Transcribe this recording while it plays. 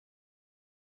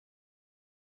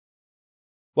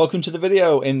Welcome to the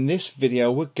video. In this video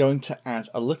we're going to add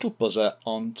a little buzzer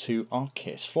onto our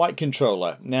KISS flight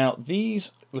controller. Now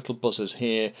these little buzzers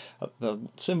here are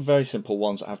some very simple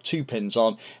ones that have two pins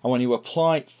on, and when you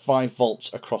apply 5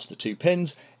 volts across the two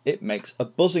pins it makes a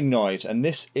buzzing noise, and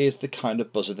this is the kind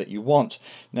of buzzer that you want.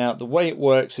 Now the way it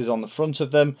works is on the front of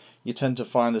them you tend to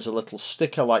find there's a little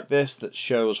sticker like this that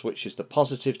shows which is the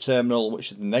positive terminal,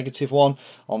 which is the negative one.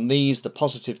 On these the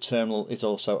positive terminal is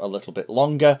also a little bit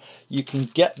longer. You can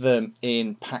get them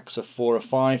in packs of 4 or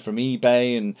 5 from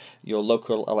eBay and your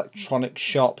local electronics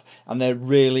shop, and they're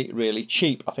really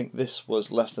cheap. I think this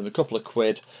was less than a couple of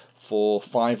quid for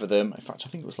 5 of them. In fact I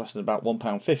think it was less than about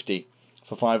 £1.50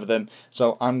 for 5 of them,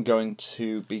 so I'm going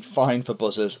to be fine for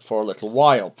buzzers for a little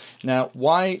while. Now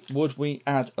why would we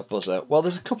add a buzzer? Well,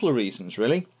 there's a couple of reasons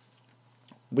really.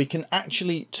 We can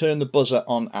actually turn the buzzer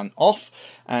on and off,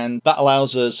 and that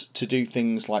allows us to do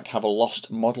things like have a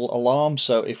lost model alarm.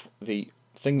 So if the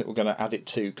thing that we're going to add it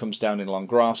to comes down in long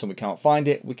grass and we can't find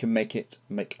it, we can make it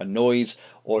make a noise.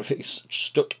 Or if it's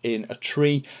stuck in a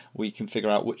tree, we can figure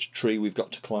out which tree we've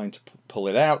got to climb to pull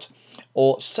it out.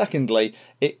 Or secondly,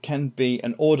 it can be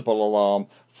an audible alarm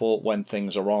for when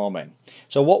things are arming.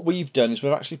 So what we've done is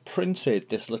we've actually printed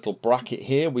this little bracket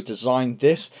here. We designed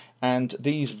this, and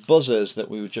these buzzers that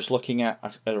we were just looking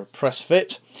at are a press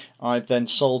fit. I've then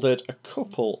soldered a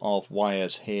couple of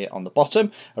wires here on the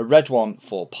bottom, a red one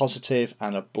for positive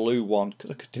and a blue one,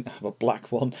 because I didn't have a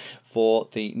black one, for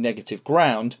the negative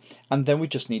ground, and then we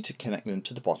just need to connect them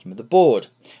to the bottom of the board.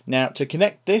 Now to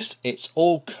connect this, it's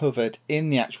all covered in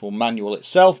the actual manual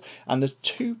itself, and there's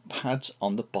 2 pads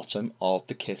on the bottom of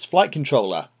the KISS flight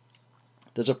controller.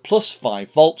 There's a plus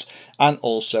 5 volt and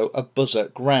also a buzzer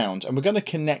ground, and we're going to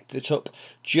connect it up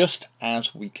just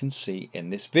as we can see in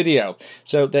this video.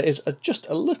 So there is just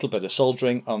a little bit of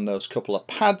soldering on those couple of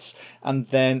pads, and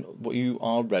then you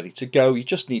are ready to go. You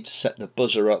just need to set the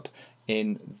buzzer up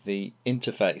in the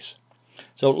interface.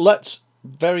 So let's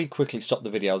very quickly stop the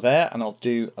video there, and I'll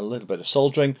do a little bit of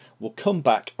soldering. We'll come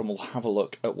back and we'll have a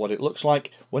look at what it looks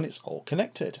like when it's all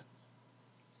connected.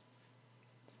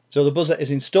 So the buzzer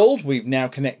is installed. We've now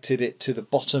connected it to the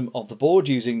bottom of the board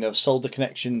using those solder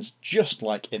connections just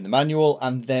like in the manual,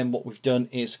 and then what we've done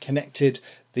is connected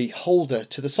the holder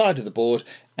to the side of the board,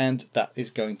 and that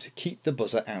is going to keep the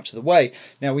buzzer out of the way.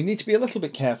 Now we need to be a little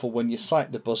bit careful when you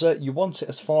sight the buzzer. You want it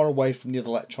as far away from the other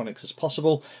electronics as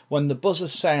possible. When the buzzer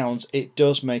sounds, it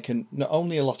does make not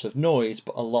only a lot of noise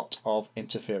but a lot of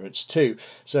interference too.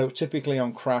 So typically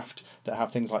on craft that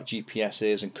have things like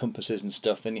GPSs and compasses and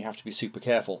stuff, then you have to be super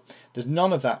careful. There's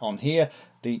none of that on here.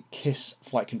 The KISS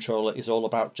flight controller is all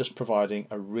about just providing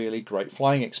a really great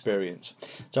flying experience.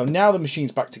 So now the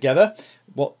machine's back together.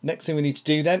 What next thing we need to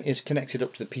do then is connect it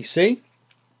up to the PC.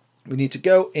 We need to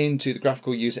go into the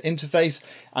graphical user interface,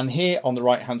 and here on the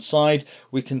right hand side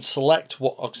we can select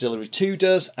what auxiliary 2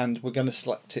 does, and we're going to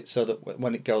select it so that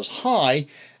when it goes high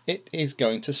it is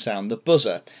going to sound the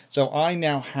buzzer. So I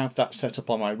now have that set up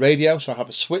on my radio, so I have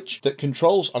a switch that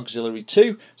controls auxiliary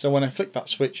 2, so when I flick that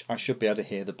switch I should be able to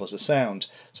hear the buzzer sound.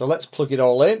 So let's plug it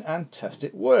all in and test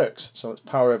it works. So let's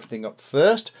power everything up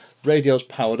first. Radio's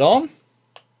powered on.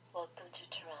 Welcome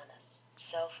to Taranis,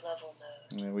 self-level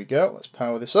mode. There we go, let's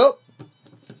power this up.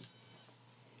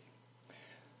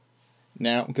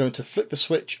 Now I'm going to flick the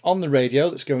switch on the radio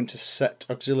that's going to set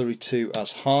auxiliary 2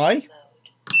 as high.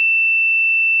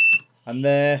 And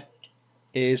there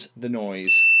is the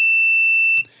noise.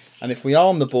 And if we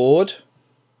arm the board,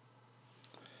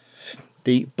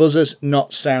 the buzzer's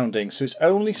not sounding. So it's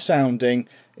only sounding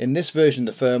in this version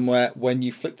of the firmware when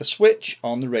you flick the switch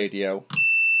on the radio.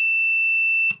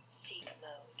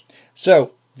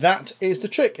 So that is the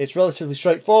trick. It's relatively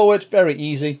straightforward, very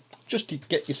easy. Just to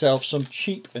get yourself some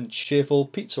cheap and cheerful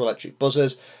piezoelectric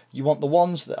buzzers. You want the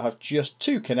ones that have just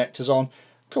 2 connectors on,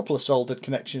 couple of soldered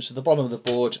connections to the bottom of the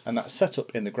board, and that's set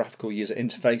up in the graphical user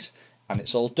interface, and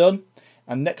it's all done.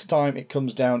 And next time it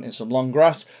comes down in some long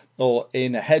grass or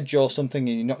in a hedge or something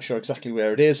and you're not sure exactly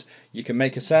where it is, you can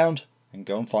make a sound and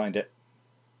go and find it.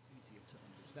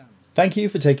 Thank you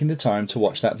for taking the time to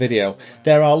watch that video.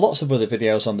 There are lots of other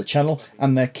videos on the channel,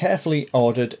 and they're carefully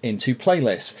ordered into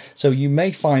playlists, so you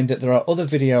may find that there are other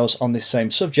videos on this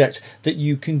same subject that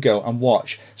you can go and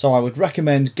watch. So I would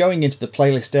recommend going into the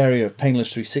playlist area of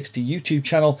Painless 360 YouTube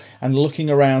channel and looking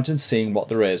around and seeing what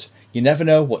there is. You never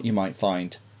know what you might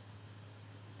find.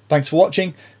 Thanks for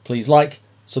watching. Please like,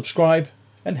 subscribe,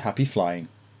 and happy flying.